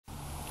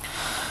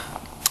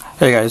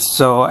Hey guys,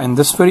 so in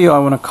this video I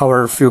want to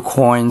cover a few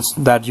coins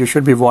that you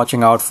should be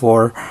watching out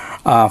for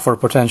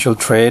potential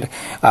trade.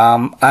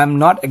 I'm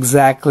not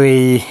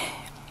exactly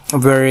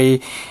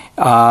very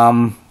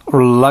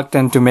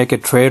reluctant to make a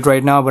trade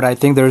right now, but I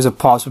think there is a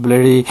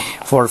possibility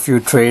for a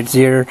few trades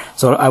here.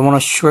 So I want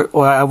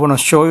to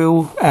show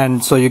you,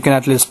 and so you can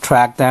at least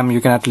track them. You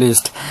can at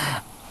least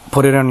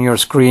put it on your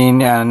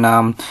screen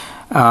and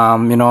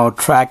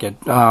track it,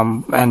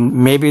 and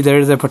maybe there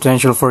is a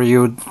potential for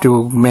you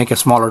to make a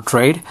smaller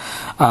trade,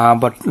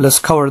 but let's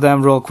cover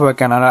them real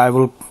quick, and I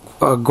will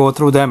go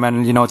through them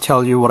and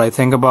tell you what I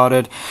think about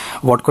it,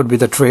 what could be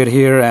the trade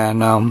here,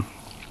 and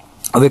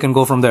we can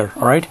go from there.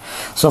 All right,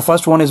 so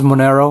first one is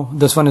Monero.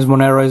 This one is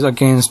Monero is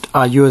against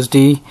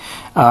USD.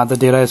 The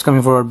data is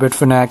coming for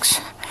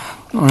Bitfinex.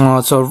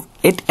 So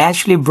it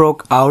actually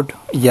broke out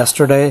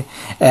yesterday,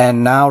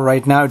 and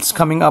right now it's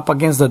coming up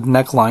against the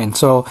neckline.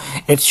 So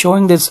it's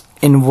showing this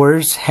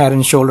inverse head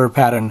and shoulder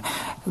pattern,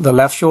 the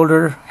left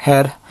shoulder,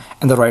 head,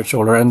 and the right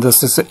shoulder, and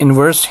this is the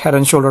inverse head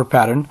and shoulder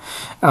pattern.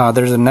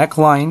 There's a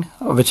neckline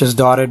which is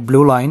dotted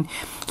blue line.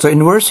 So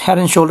inverse head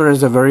and shoulder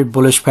is a very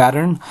bullish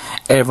pattern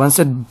once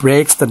it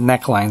breaks the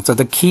neckline. So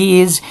the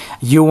key is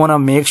you want to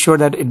make sure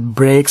that it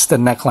breaks the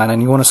neckline,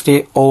 and you want to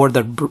stay over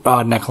the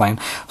neckline.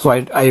 So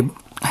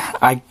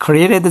I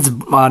created this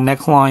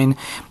neckline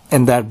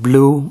in that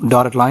blue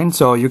dotted line,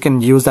 so you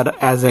can use that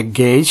as a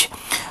gauge.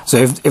 So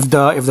if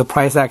the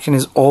price action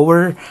is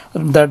over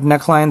that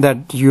neckline,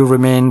 that you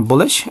remain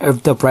bullish.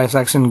 If the price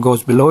action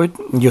goes below it,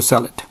 you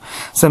sell it.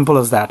 Simple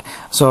as that.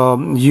 So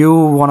you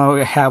want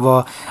to have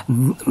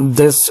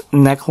this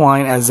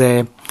neckline as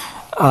a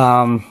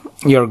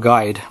your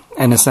guide,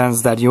 in a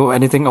sense that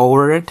anything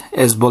over it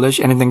is bullish,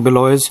 anything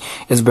below is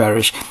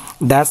bearish.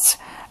 That's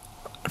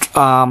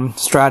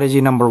strategy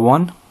number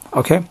one.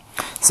 Okay,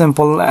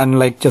 simple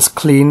and just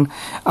clean,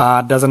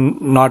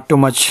 not too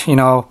much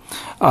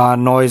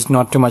noise,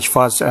 not too much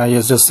fuss.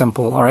 It's just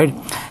simple. All right,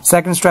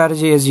 second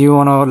strategy is you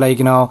want to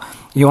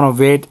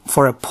wait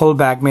for a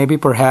pullback, maybe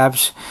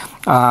perhaps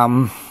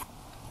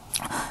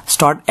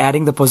start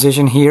adding the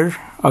position here.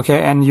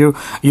 Okay, and you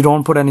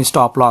don't put any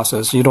stop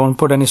losses. You don't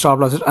put any stop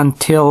losses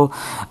until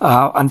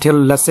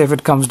let's say if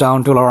it comes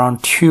down to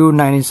around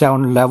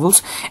 297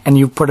 levels, and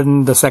you put it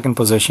in the second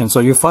position.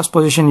 So your first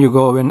position you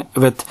go in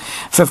with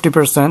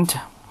 50%.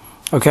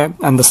 Okay,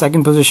 and the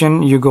second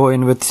position you go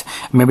in with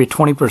maybe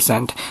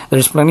 20%.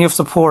 There's plenty of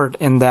support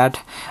in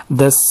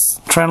this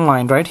trend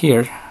line right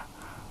here,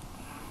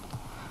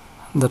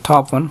 the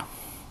top one.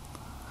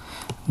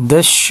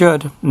 This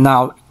should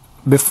now,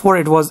 before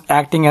it was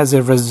acting as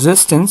a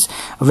resistance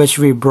which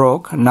we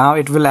broke, now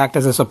it will act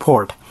as a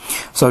support.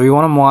 So we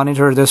want to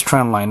monitor this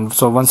trend line.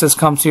 So once this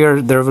comes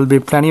here, there will be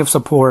plenty of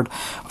support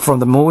from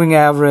the moving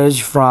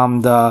average,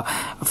 from the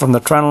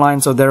trend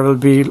line. So there will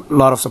be a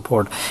lot of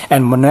support.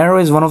 And Monero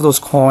is one of those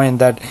coins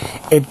that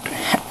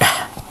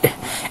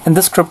in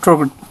this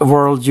crypto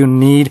world you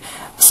need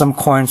some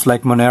coins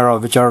like Monero,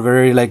 which are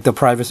very the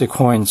privacy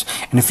coins.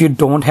 And if you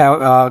don't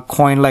have a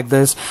coin like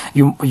this,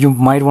 you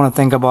might want to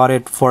think about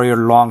it for your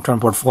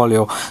long-term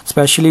portfolio,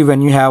 especially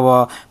when you have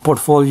a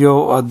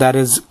portfolio that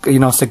is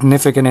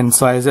significant in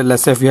size.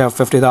 Let's say if you have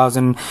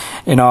 50,000,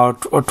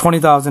 or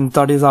 20,000,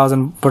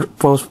 30,000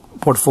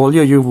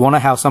 portfolio, you want to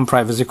have some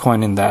privacy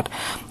coin in that.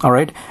 All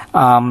right.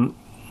 When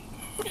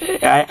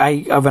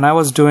I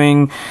was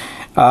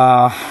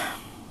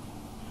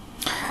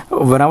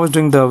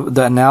doing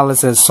the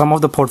analysis, some of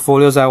the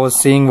portfolios I was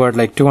seeing were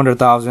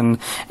 200,000,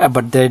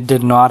 but they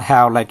did not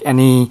have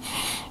any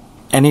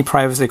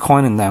privacy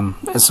coin in them.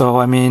 So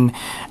I mean,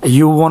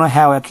 you want to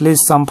have at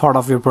least some part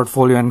of your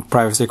portfolio in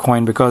privacy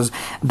coin, because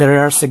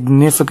there are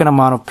significant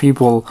amount of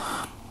people.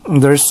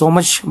 There's so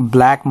much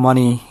black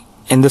money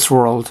in this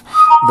world.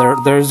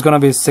 There's going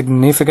to be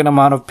significant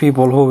amount of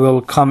people who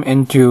will come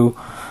into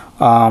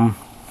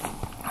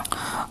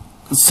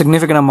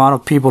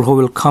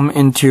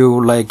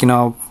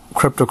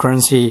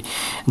cryptocurrency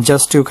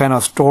just to kind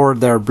of store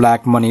their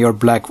black money, or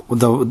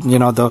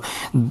the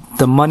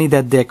money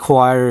that they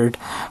acquired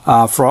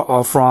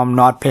from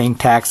not paying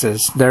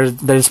taxes.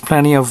 There's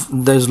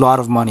a lot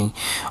of money.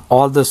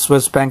 All the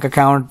Swiss bank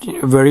account,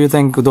 where do you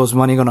think those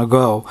money gonna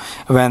go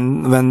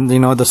when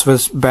the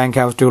Swiss bank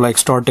has to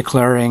start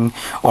declaring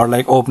or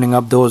opening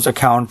up those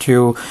account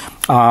to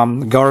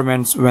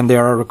governments when they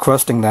are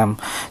requesting them?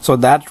 So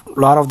that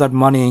lot of that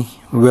money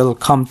will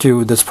come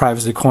to this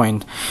privacy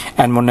coin,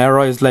 and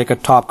Monero is a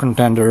top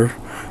contender.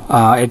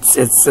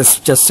 It's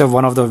just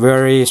one of the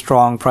very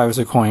strong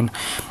privacy coin.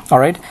 All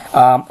right,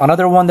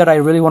 another one that I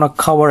really want to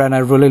cover and I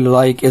really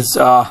like is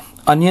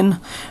Onion,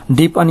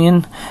 Deep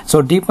Onion.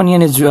 So Deep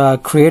Onion is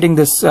creating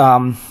this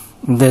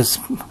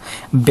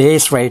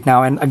base right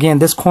now, and again,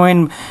 this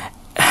coin,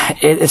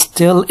 it is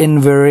still in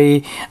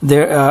very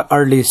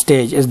early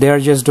stage. They're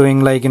just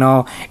doing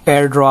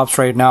airdrops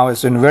right now.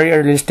 It's in very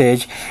early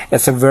stage.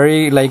 It's a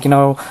very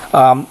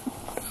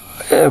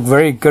a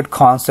very good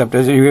concept.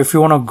 If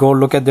you want to go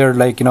look at their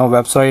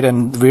website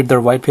and read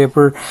their white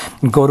paper,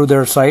 go to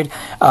their site,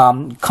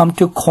 come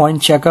to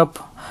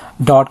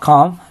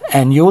coincheckup.com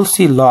and you'll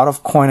see a lot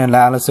of coin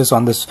analysis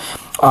on this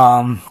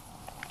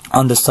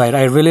site.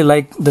 I really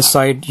like the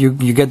site. You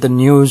get the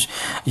news,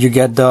 you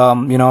get the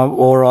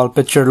overall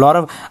picture. A lot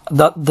of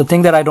the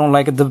thing that I don't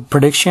like, the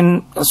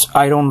prediction,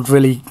 I don't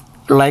really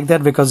like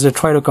that, because they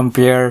try to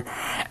compare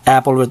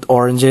apple with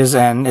oranges,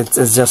 and it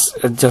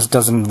just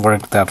doesn't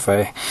work that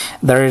way.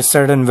 There is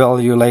certain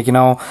value, like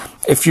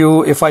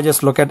if I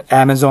just look at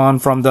Amazon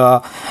from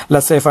the,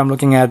 let's say if I'm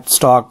looking at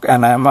stock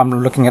and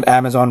I'm looking at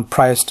Amazon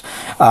priced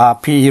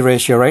PE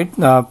ratio, right,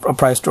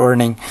 price to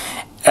earning,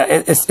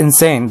 it's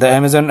insane, the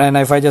Amazon. And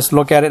if I just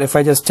look at it, if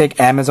I just take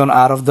Amazon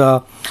out of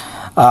the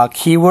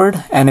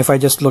keyword, and if I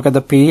just look at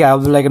the PE, I'll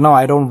be like, no,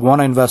 I don't want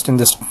to invest in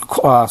this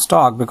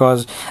stock,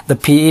 because the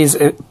PE is,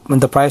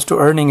 the price to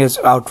earning is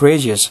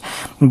outrageous.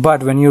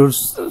 But when you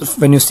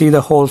see the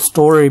whole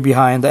story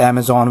behind the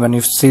Amazon, when you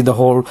see the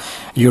whole,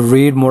 you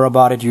read more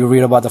about it, you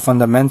read about the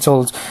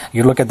fundamentals,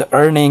 you look at the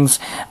earnings,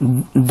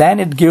 then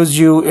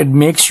it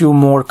makes you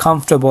more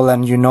comfortable,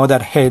 and you know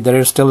that, hey, there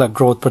is still a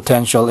growth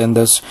potential in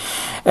this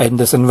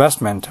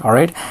investment. All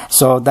right,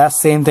 so that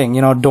same thing,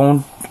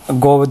 don't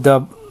go with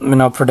the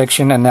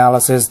prediction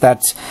analysis.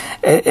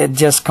 It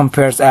just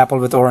compares apple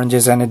with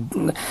oranges,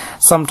 and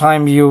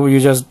sometimes you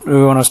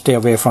want to stay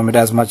away from it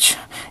as much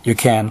you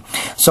can.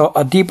 So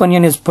a deep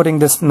onion is putting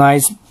this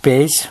nice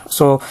base.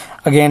 So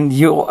again,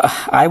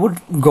 I would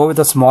go with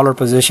a smaller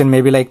position,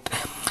 maybe like,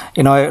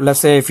 let's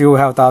say if you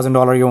have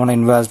 $1,000 you want to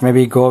invest,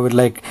 maybe go with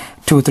like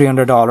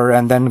 $200-300,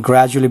 and then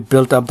gradually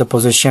build up the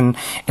position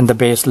in the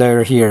base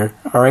layer here.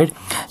 All right,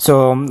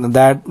 so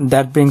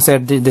that being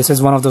said, this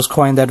is one of those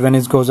coins that when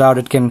it goes out,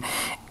 it can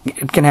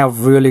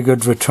have really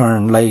good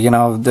return. Like,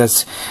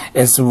 this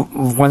is,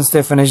 once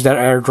they finish their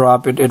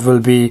airdrop, it will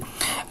be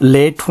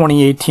late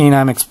 2018.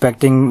 I'm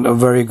expecting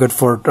very good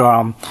for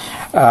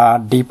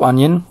deep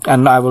onion,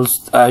 and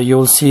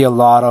you'll see a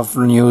lot of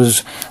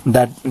news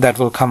that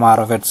will come out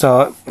of it.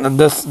 So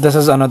this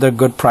is another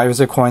good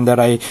privacy coin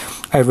that I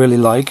really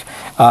like.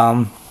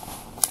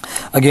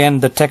 Again,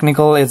 the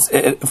technical is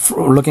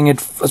looking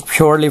at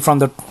purely from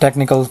the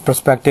technical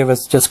perspective.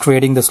 It's just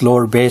creating this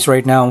lower base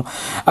right now.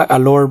 A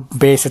lower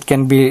base, it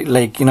can be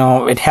like,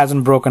 it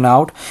hasn't broken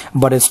out,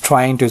 but it's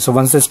trying to. So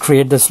once this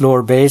create this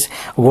lower base,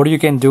 what you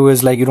can do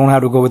is, like, you don't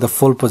have to go with the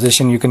full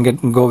position. You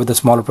can go with a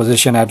smaller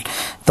position at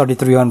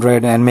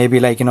 3,300, and maybe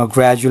like,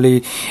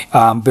 gradually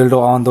build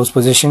on those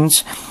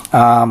positions.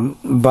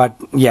 But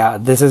yeah,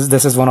 this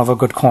is one of a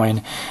good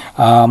coin.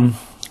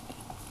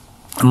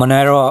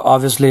 Monero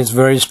obviously is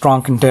very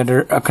strong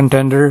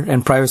contender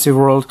in privacy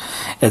world.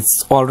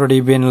 It's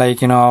already been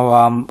like,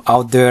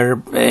 out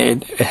there.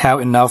 It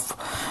have enough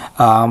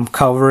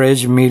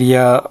coverage,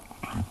 media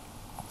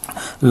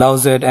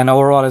loves it, and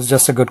overall it's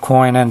just a good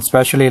coin. And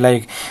especially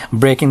like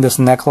breaking this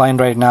neckline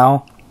right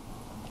now,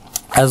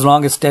 as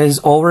long as it stays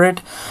over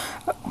it,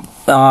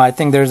 I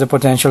think there's a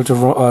potential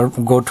to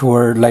go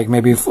toward like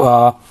maybe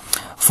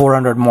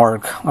 400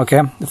 mark.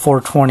 Okay,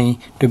 420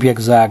 to be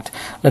exact.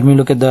 Let me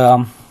look at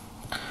the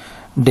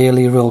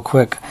daily real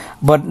quick.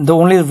 But the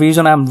only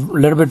reason I'm a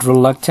little bit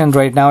reluctant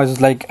right now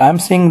is, like, I'm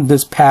seeing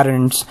these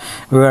patterns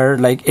where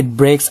like it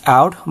breaks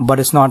out but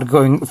it's not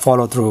going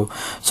follow through.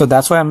 So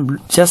that's why I'm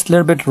just a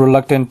little bit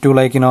reluctant to,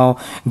 like,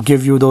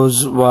 give you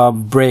those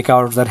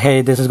breakouts that,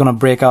 hey, this is gonna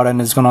break out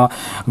and it's gonna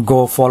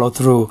go follow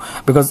through,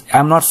 because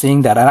I'm not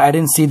seeing that. I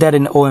didn't see that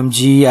in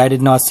OMG. I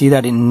did not see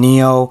that in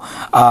Neo.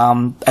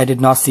 I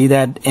did not see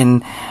that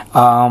in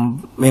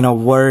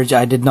Verge.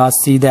 I did not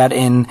see that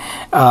in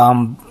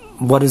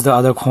what is the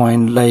other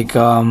coin, like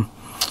what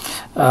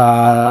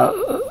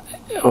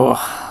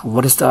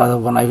is the other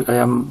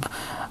one?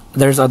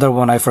 There's other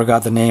one, I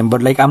forgot the name,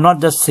 but like I'm not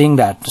just seeing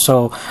that.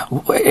 So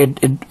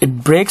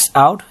it breaks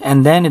out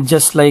and then it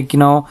just, like,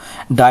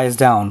 dies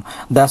down.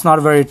 That's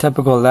not very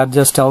typical. That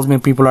just tells me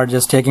people are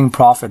just taking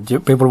profit.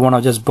 People want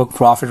to just book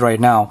profit right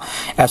now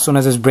as soon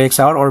as it breaks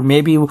out. Or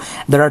maybe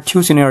there are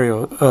two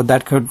scenarios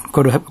that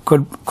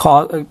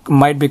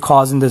might be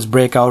causing this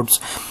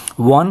breakouts.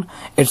 One,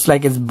 it's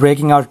like it's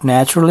breaking out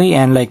naturally,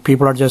 and like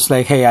people are just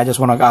like, hey, I just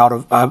want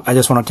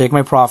to take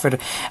my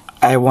profit.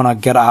 I want to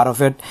get out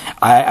of it.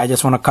 I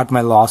just want to cut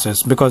my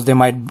losses, because they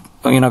might,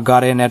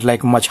 got in at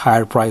like much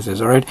higher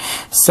prices. All right.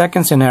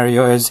 Second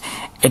scenario is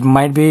it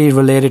might be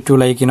related to,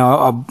 like,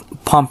 a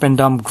pump and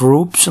dump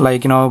groups,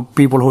 like,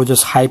 people who are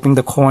just hyping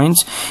the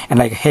coins and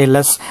like, hey,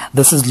 this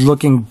is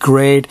looking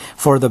great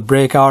for the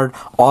breakout.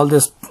 All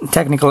this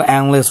technical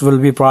analysts will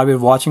be probably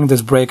watching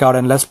this breakout,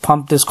 and let's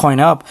pump this coin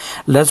up.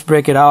 Let's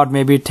break it out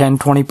maybe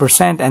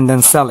 10-20% and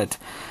then sell it.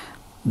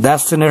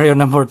 That's scenario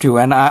number two,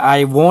 and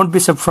I won't be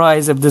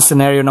surprised if this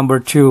scenario number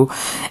two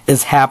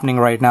is happening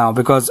right now,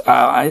 because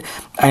I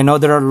know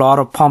there are a lot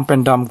of pump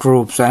and dump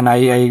groups, and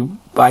I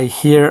I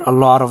hear a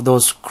lot of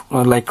those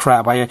like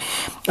crap.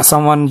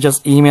 Someone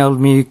just emailed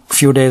me a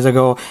few days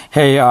ago,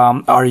 hey,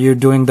 are you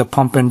doing the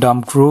pump and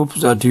dump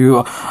groups? Do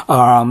you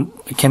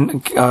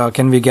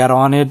can we get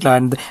on it?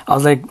 And I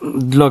was like,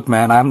 look,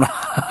 man, I'm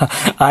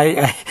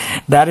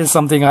that is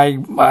something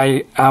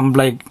I'm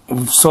like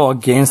so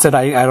against it.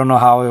 I don't know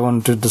how I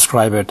want to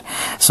describe it.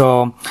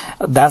 So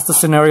that's the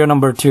scenario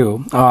number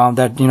 2,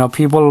 that, you know,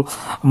 people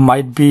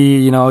might be,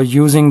 you know,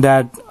 using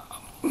that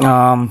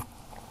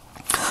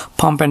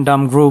pump and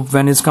dump group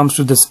when it comes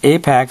to this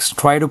apex,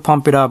 try to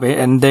pump it up,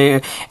 and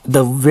the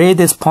way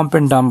this pump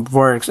and dump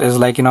works is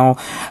like, you know,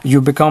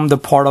 you become the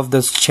part of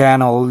this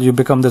channel, you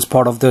become this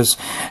part of this,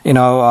 you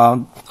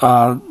know,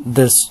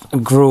 this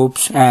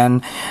groups,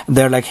 and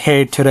they're like,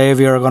 hey, today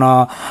we are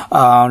gonna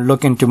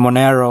look into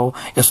Monero.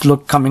 It's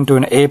coming to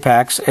an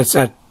apex. It's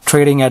at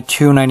trading at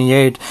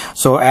 298.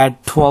 So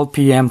at 12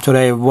 p.m.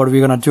 today, what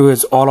we're gonna do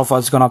is all of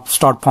us gonna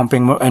start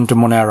pumping into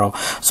Monero.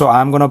 So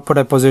I'm gonna put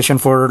a position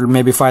for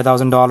maybe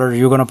 $5,000.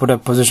 You're gonna put a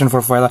position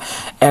for $5,000.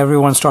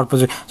 Everyone start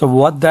position. So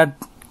what that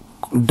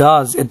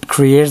does, it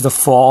creates the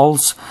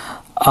false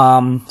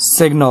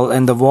signal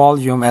in the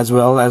volume, as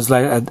well as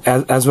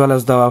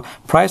the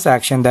price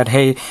action, that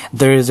hey,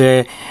 there is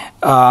a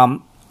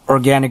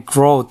organic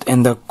growth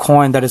in the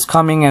coin that is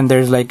coming, and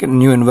there's like a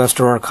new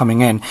investor are coming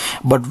in.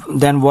 But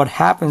then what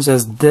happens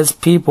is, these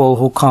people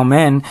who come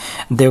in,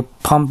 they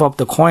pump up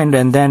the coin,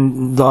 and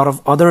then a lot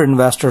of other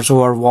investors who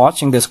are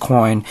watching this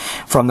coin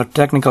from the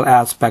technical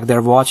aspect, they're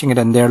watching it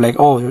and they're like,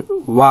 oh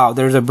wow,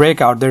 there's a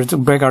breakout,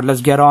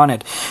 let's get on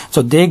it.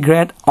 So they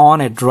get on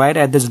it right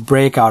at this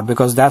breakout,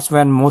 because that's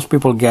when most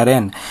people get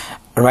in,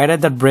 right at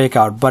that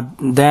breakout. But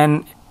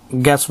then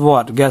guess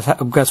what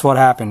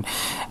happened?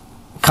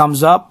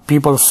 Comes up,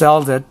 people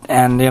sells it,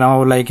 and you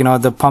know, like, you know,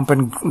 the pump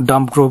and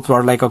dump groups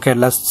are like, okay,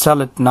 let's sell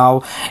it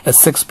now at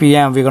 6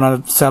 p.m. we're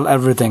gonna sell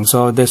everything.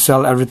 So they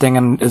sell everything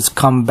and it's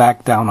come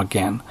back down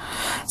again.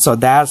 So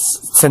that's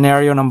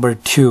scenario number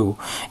 2,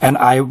 and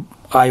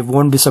I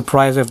won't be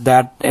surprised if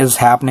that is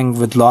happening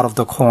with a lot of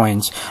the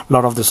coins, a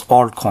lot of this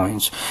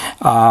altcoins,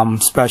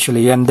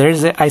 especially. And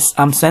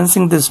I'm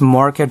sensing this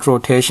market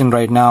rotation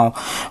right now,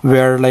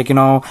 where, like, you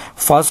know,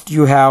 first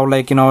you have,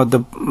 like, you know, the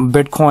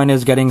Bitcoin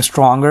is getting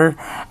stronger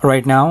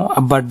right now,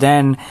 but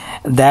then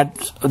that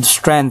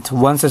strength,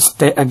 once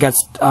it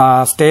gets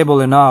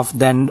stable enough,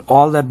 then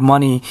all that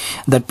money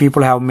that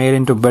people have made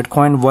into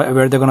Bitcoin,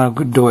 where they're gonna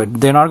do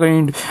it? They're not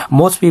going to.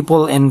 Most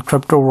people in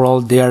crypto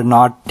world, they are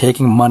not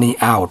taking money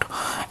out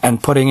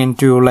and putting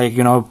into, like,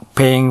 you know,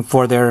 paying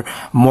for their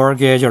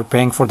mortgage or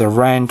paying for their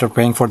rent or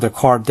paying for their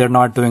car. They're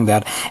not doing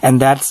that. And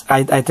that's,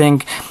 I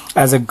think,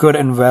 as a good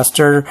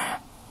investor,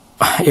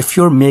 if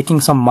you're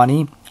making some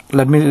money,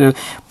 let me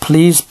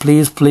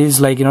please,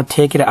 like, you know,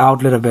 take it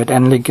out a little bit,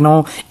 and, like, you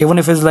know, even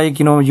if it's like,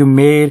 you know, you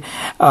made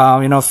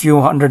you know, a few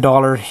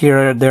 $100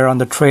 here or there on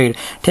the trade,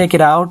 take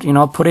it out, you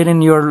know, put it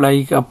in your,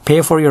 like,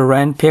 pay for your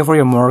rent, pay for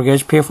your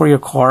mortgage, pay for your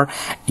car.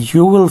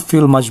 You will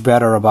feel much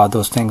better about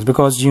those things,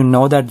 because you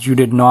know that you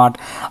did not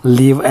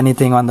leave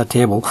anything on the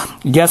table.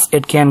 Yes,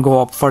 it can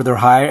go up further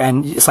higher,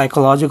 and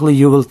psychologically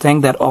you will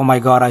think that, oh my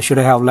god, I should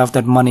have left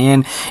that money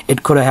in,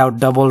 it could have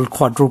doubled,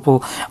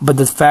 quadrupled. But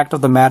the fact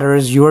of the matter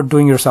is, you are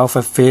doing yourself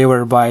a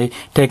favor by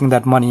taking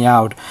that money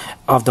out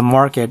of the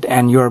market,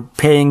 and you're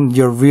paying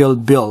your real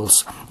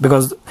bills,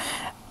 because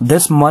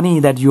this money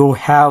that you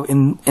have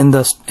in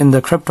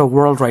the crypto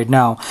world right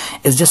now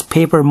is just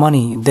paper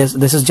money. This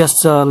is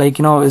just like,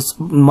 you know, it's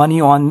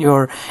money on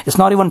your, it's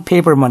not even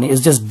paper money,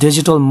 it's just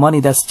digital money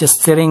that's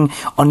just sitting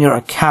on your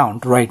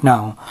account right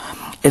now.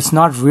 It's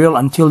not real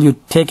until you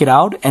take it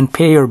out and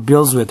pay your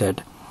bills with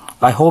it.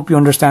 I hope you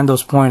understand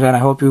those points, and I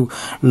hope you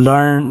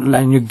learn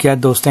and you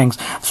get those things.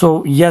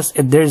 So yes,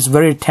 it is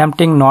very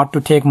tempting not to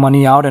take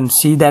money out and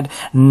see that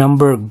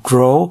number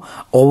grow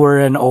over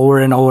and over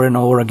and over and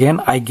over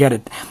again. I get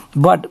it.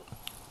 But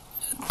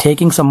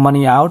taking some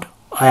money out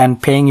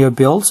and paying your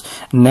bills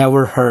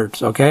never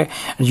hurts, okay?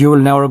 You will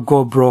never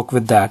go broke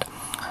with that.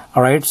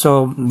 All right,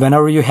 so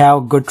whenever you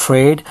have good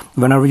trade,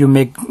 whenever you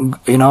make,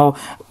 you know,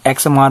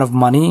 X amount of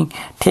money,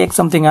 take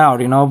something out,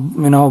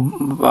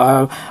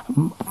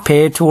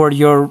 pay toward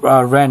your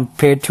rent,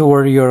 pay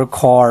toward your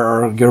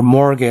car or your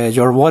mortgage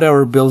or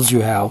whatever bills you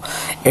have.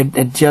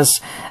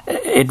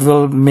 It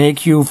will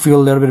make you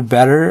feel a little bit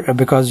better,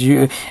 because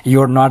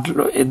you're not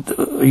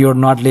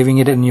leaving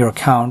it in your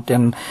account,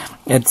 and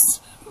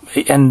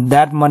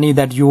that money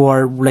that you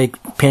are, like,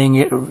 paying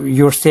it,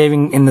 you're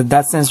saving, in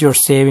that sense you're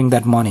saving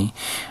that money.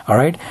 All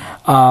right,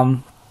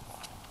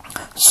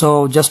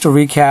 so just to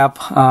recap,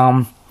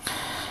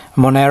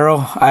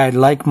 Monero, I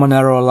like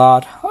Monero a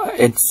lot.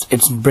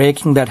 it's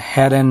breaking that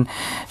head and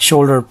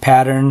shoulder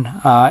pattern.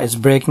 It's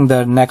breaking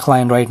the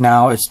neckline right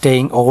now. It's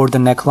staying over the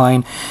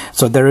neckline.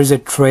 So there is a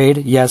trade.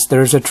 Yes,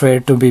 there is a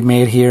trade to be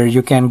made here.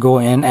 You can go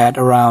in at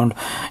around,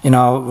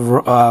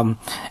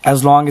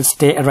 as long as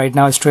right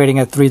now it's trading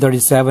at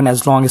 337.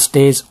 As long as it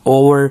stays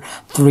over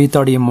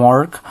 330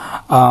 mark,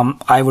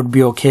 I would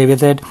be okay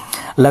with it.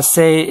 Let's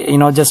say,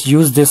 just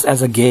use this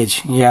as a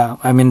gauge. Yeah,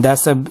 I mean,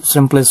 that's the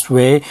simplest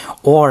way.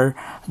 Or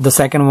the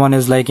second one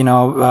is like,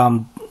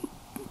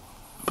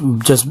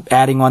 just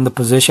adding on the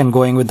position,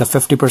 going with the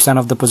 50%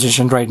 of the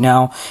position right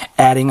now,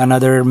 adding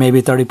another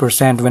maybe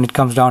 30% when it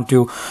comes down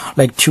to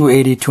like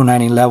 280,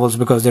 290 levels,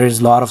 because there is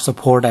a lot of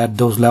support at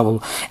those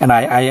levels. And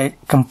I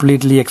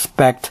completely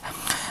expect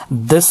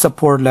this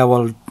support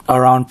level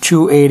around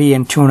 280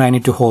 and 290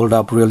 to hold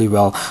up really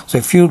well. So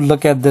if you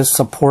look at this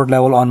support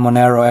level on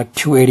Monero at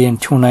 280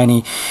 and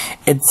 290,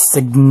 it's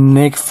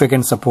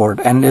significant support,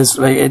 and is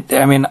like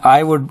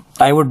I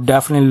would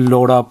definitely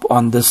load up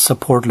on this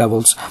support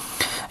levels.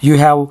 You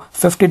have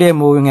 50-day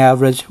moving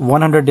average,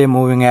 100-day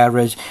moving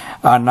average,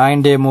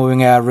 9-day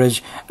moving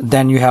average,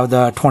 then you have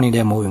the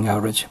 20-day moving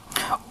average,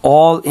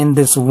 all in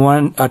this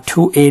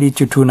 280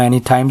 to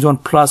 290 time zone.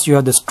 Plus you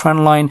have this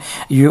trend line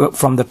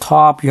from the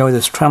top, you have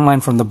this trend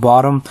line from the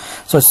bottom.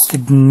 So a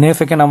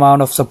significant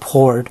amount of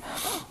support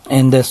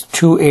in this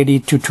 280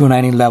 to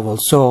 290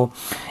 levels. So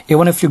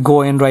even if you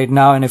go in right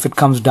now and if it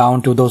comes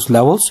down to those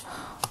levels,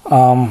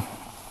 let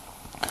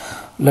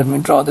me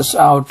draw this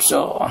out.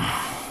 So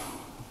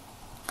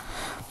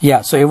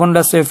yeah, so even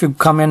let's say if you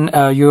come in,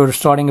 you're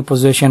starting a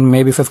position,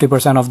 maybe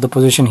 50% of the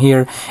position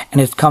here,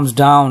 and it comes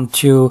down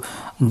to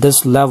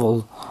this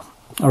level,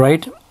 all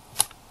right,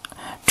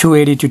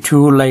 280 to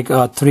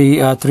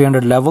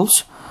 300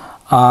 levels.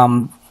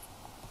 Let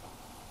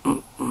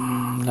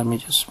me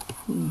just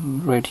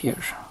right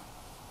here.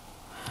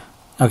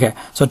 Okay,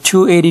 so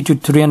 280 to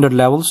 300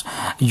 levels,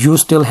 you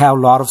still have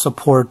a lot of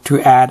support to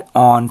add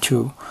on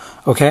to.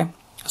 Okay.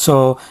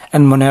 So,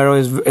 and Monero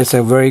is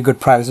a very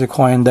good privacy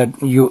coin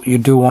that you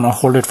do want to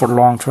hold it for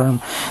long term.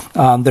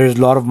 There is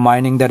a lot of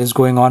mining that is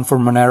going on for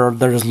Monero.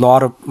 There is a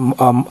lot of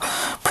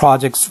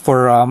projects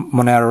for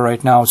Monero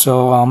right now.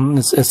 So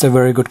it's a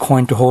very good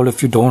coin to hold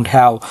if you don't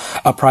have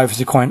a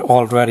privacy coin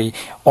already,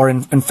 or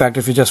in fact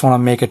if you just want to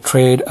make a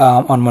trade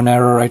on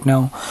Monero right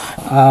now.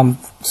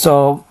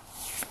 So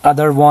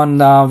other one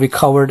we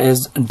covered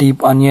is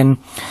Deep Onion.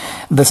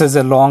 This is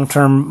a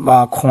long-term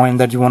coin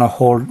that you want to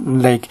hold.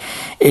 Like,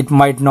 it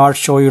might not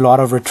show you a lot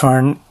of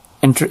return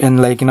in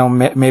like,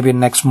 maybe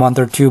next month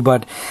or two,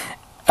 but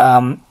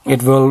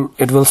it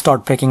will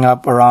start picking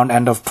up around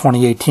end of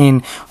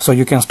 2018. So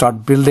you can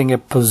start building a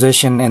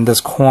position in this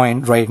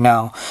coin right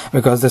now,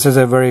 because this is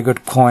a very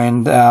good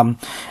coin. But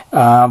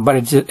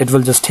it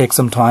will just take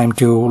some time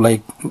to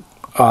like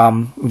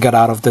get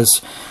out of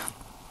this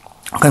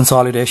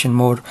consolidation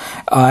mode,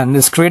 and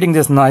it's creating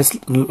this nice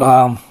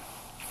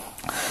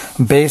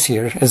base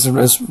here. Is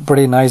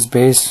pretty nice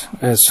base.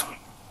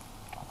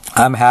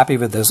 I'm happy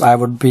with this. I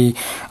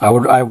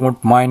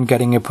won't mind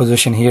getting a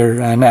position here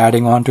and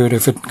adding on to it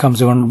if it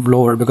comes even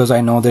lower, because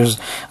I know there's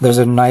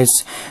a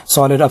nice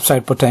solid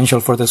upside potential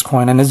for this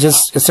coin. And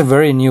it's a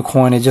very new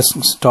coin. It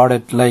just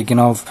started like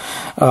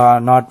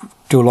not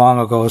too long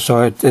ago,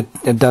 so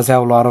it does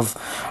have a lot of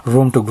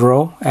room to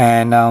grow,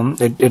 and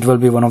it will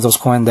be one of those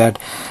coins that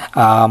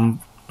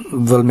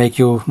will make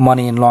you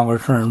money in longer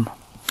term.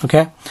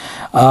 Okay.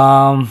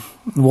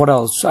 What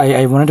else?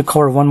 I wanted to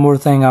cover one more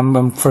thing.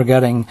 I'm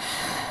forgetting.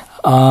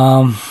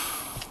 Yeah,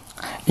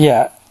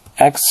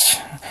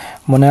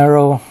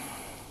 Monero.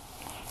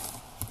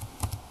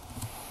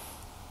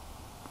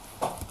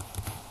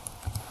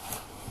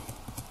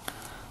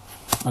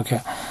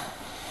 Okay.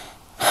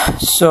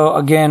 So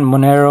again,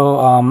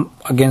 Monero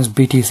against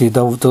BTC.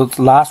 The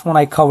last one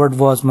I covered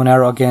was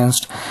Monero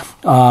against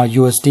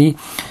USD.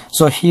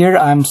 So here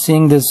I'm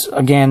seeing this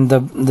again.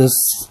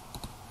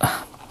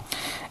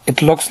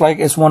 It looks like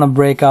it's want to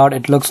break out.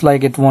 It looks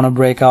like it want to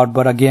break out.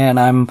 But again,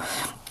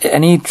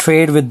 any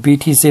trade with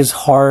BTC is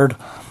hard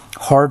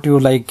to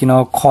like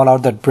call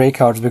out that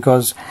breakouts,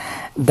 because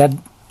that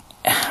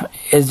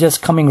is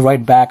just coming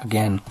right back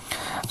again.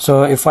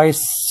 So if I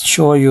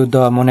show you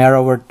the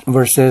Monero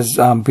versus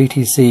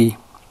BTC,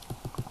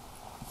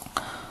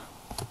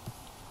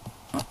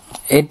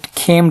 it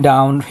came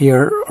down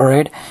here,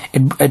 alright.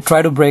 It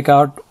tried to break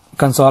out,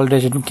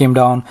 consolidation came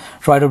down,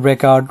 tried to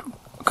break out,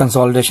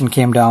 consolidation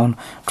came down,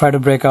 try to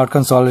break out,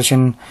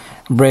 consolidation,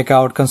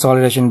 breakout,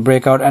 consolidation,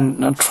 breakout,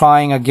 and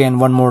trying again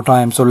one more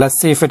time. So let's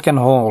see if it can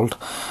hold.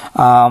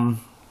 I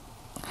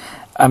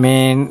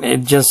mean,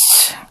 it just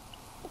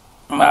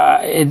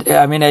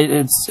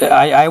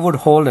I would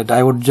hold it.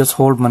 I would just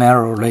hold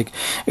Monero. Like,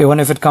 even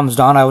if it comes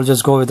down, I will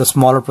just go with a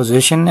smaller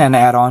position and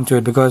add on to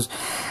it, because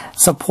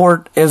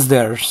support is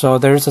there. So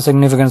there is a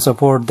significant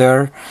support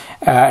there.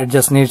 It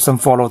just needs some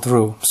follow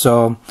through.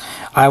 So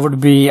I'm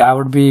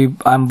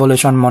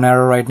bullish on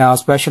Monero right now,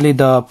 especially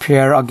the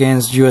pair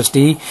against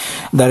USD.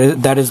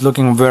 That is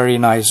looking very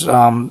nice.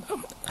 Monero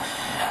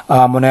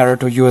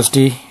to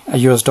USD,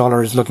 US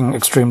dollar is looking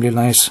extremely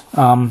nice.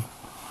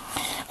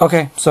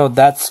 Okay, so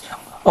that's,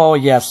 oh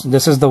yes,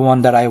 this is the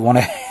one that I want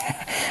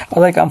to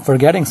like I'm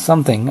forgetting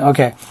something.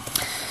 Okay,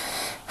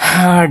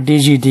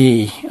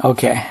 DGD.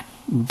 Okay,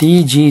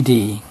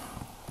 DGD.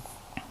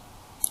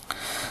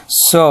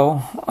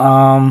 So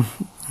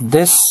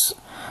this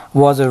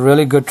was a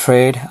really good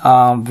trade.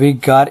 We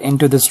got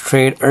into this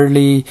trade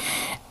early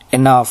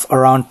enough,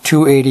 around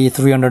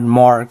 280-300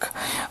 mark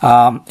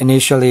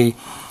initially,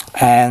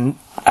 and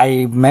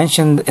I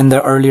mentioned in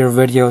the earlier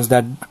videos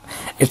that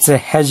it's a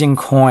hedging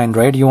coin,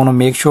 right? You want to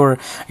make sure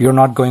you're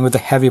not going with a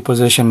heavy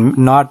position,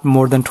 not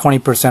more than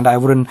 20%. I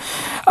wouldn't,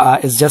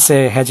 it's just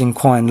a hedging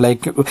coin.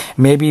 Like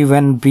maybe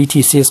when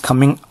BTC is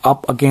coming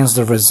up against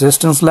the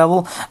resistance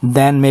level,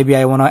 then maybe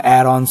I want to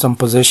add on some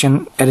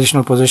position,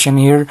 additional position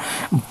here,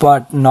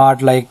 but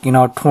not like, you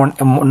know,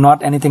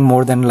 not anything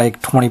more than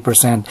like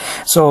 20%.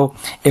 So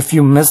if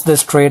you miss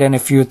this trade, and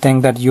if you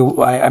think that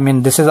I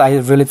mean, I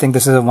really think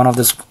this is one of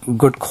this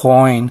good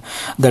coin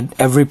that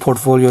every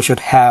portfolio should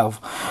have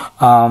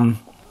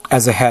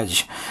as a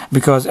hedge,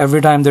 because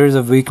every time there is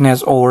a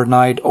weakness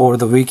overnight or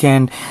the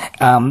weekend,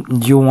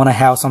 you want to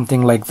have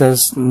something like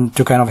this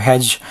to kind of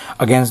hedge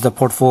against the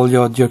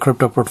portfolio, your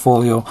crypto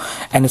portfolio.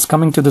 And it's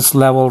coming to this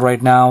level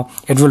right now.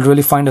 It will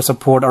really find a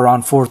support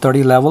around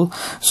 430 level,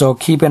 so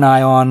keep an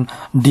eye on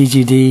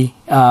DGD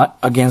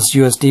against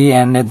USD,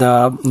 and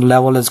the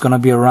level is going to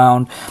be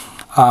around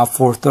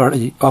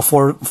 430 or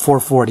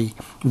 440.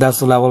 That's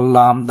the level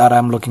that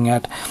I'm looking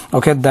at.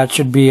 Okay, that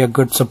should be a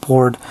good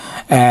support.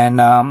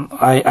 And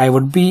I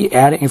would be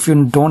adding, if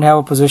you don't have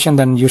a position,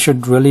 then you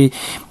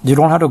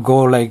don't have to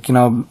go like, you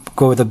know,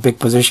 go with a big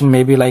position.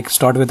 Maybe like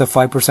start with a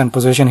 5%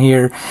 position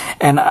here.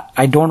 And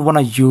I don't want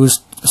to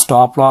use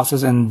stop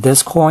losses in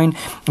this coin,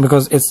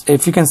 because it's,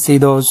 if you can see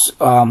those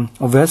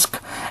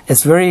whisk,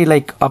 it's very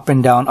like up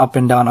and down, up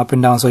and down, up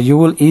and down. So you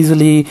will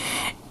easily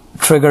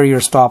trigger your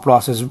stop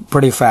losses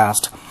pretty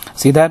fast.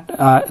 See that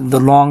the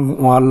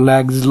long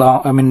legs,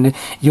 I mean,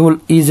 you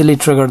will easily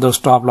trigger those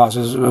stop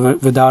losses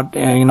without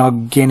you know,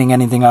 gaining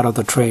anything out of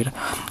the trade.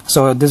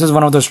 So this is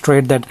one of those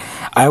trades that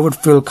I would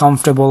feel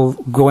comfortable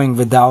going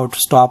without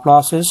stop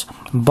losses,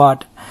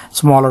 but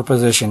smaller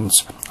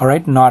positions. All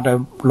right, not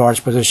a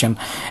large position.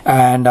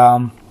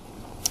 And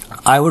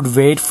I would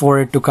wait for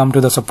it to come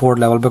to the support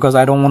level, because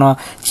I don't want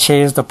to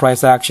chase the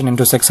price action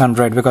into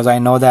 600, because I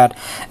know that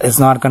it's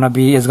not going to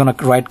be, it's going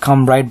to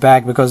come right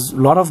back, because a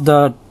lot of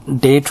the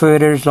day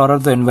traders, a lot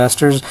of the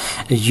investors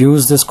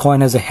use this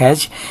coin as a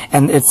hedge,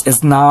 and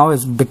it's now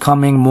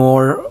becoming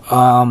more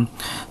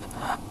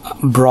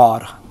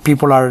broad.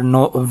 People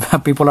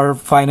are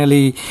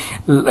finally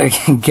like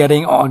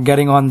getting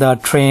on the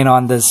train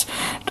on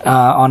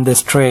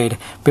this trade.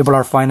 People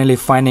are finally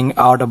finding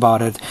out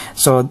about it.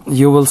 So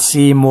you will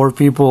see more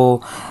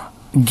people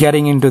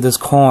getting into this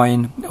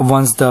coin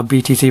once the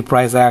BTC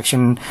price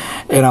action,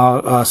 you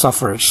know,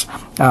 suffers.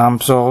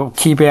 So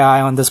keep an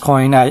eye on this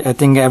coin. I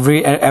think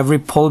every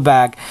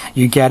pullback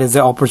you get is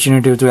the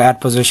opportunity to add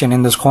position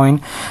in this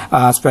coin,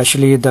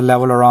 especially the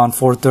level around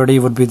 430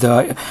 would be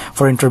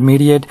for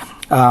intermediate.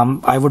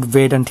 I would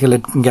wait until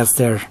it gets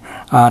there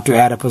to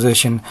add a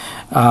position.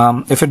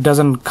 If it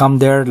doesn't come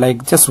there,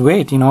 like, just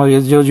wait. You know,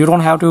 you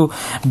don't have to.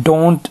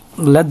 Don't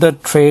let the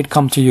trade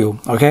come to you.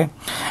 Okay,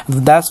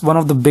 that's one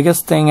of the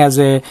biggest thing as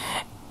a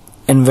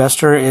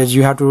investor, is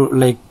you have to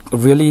like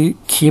really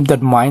keep that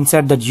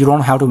mindset that you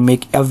don't have to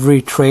make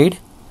every trade,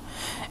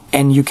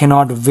 and you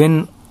cannot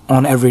win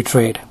on every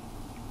trade.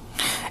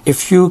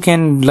 If you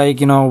can, like,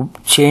 you know,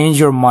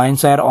 change your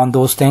mindset on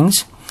those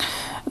things,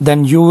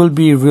 then you will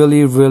be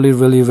really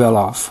well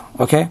off.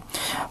 Okay,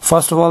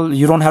 first of all,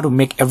 you don't have to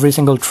make every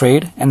single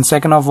trade, and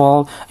second of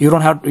all, you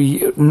don't have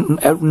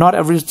to, not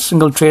every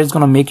single trade is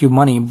going to make you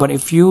money, but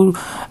if you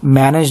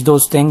manage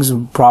those things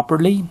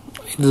properly,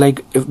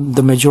 like if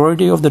the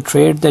majority of the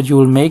trade that you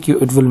will make,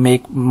 it will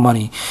make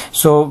money.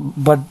 So,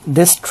 but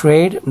this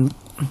trade,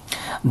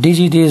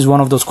 DGD is one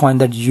of those coins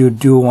that you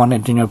do want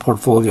it in your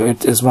portfolio.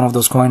 It is one of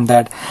those coins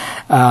that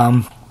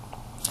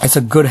it's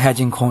a good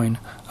hedging coin.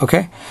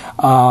 Okay,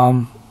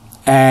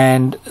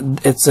 and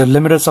it's a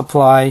limited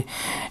supply,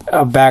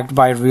 backed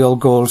by real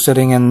gold,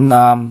 sitting in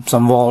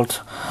some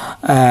vault.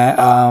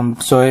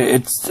 So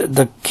it's,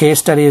 the case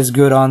study is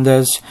good on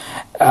this.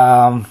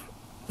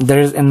 There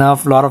is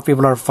enough. A lot of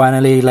people are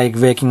finally like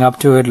waking up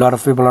to it. A lot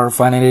of people are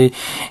finally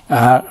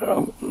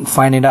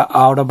finding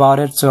out about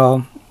it.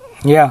 So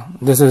yeah,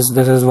 this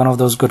is one of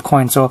those good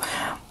coins. So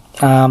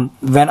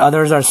when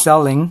others are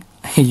selling,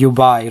 you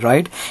buy,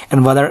 right?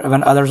 And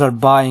when others are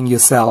buying, you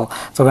sell.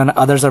 So when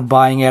others are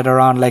buying at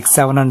around like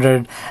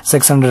 700,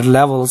 600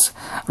 levels,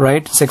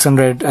 right?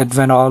 600, it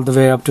went all the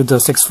way up to the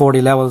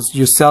 640 levels.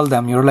 You sell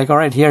them. You're like, all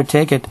right, here,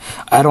 take it.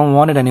 I don't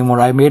want it anymore.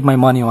 I made my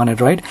money on it,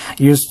 right?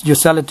 You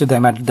sell it to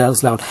them at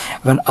those level.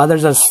 When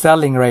others are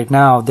selling right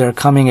now, they're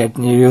coming at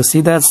you. See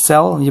that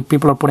sell?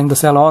 People are putting the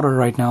sell order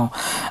right now.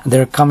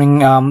 They're coming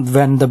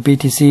when the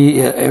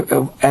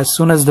BTC, as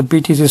soon as the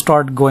BTC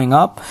start going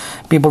up,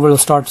 people will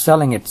start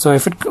selling it. So So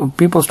if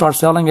people start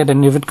selling it,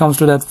 and if it comes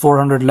to that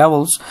 400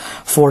 levels,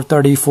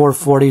 430,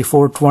 440,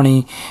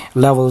 420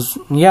 levels,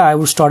 yeah, I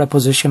would start a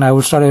position. I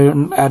would start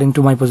adding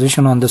to my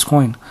position on this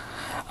coin.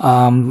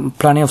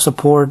 Plenty of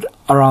support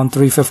around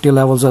 350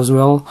 levels as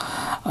well.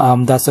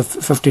 That's a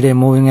 50-day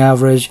moving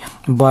average.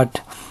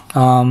 But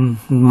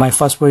my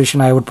first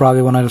position, I would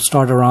probably want to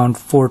start around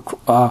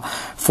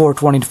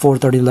 420 to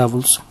 430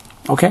 levels.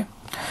 Okay.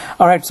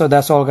 All right, so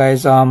that's all,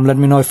 guys. Let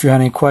me know if you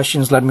have any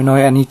questions. Let me know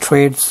any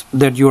trades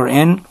that you're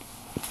in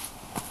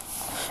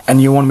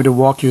and you want me to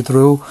walk you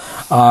through.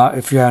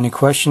 If you have any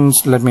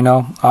questions, let me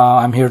know.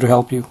 I'm here to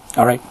help you.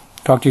 All right,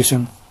 talk to you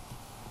soon.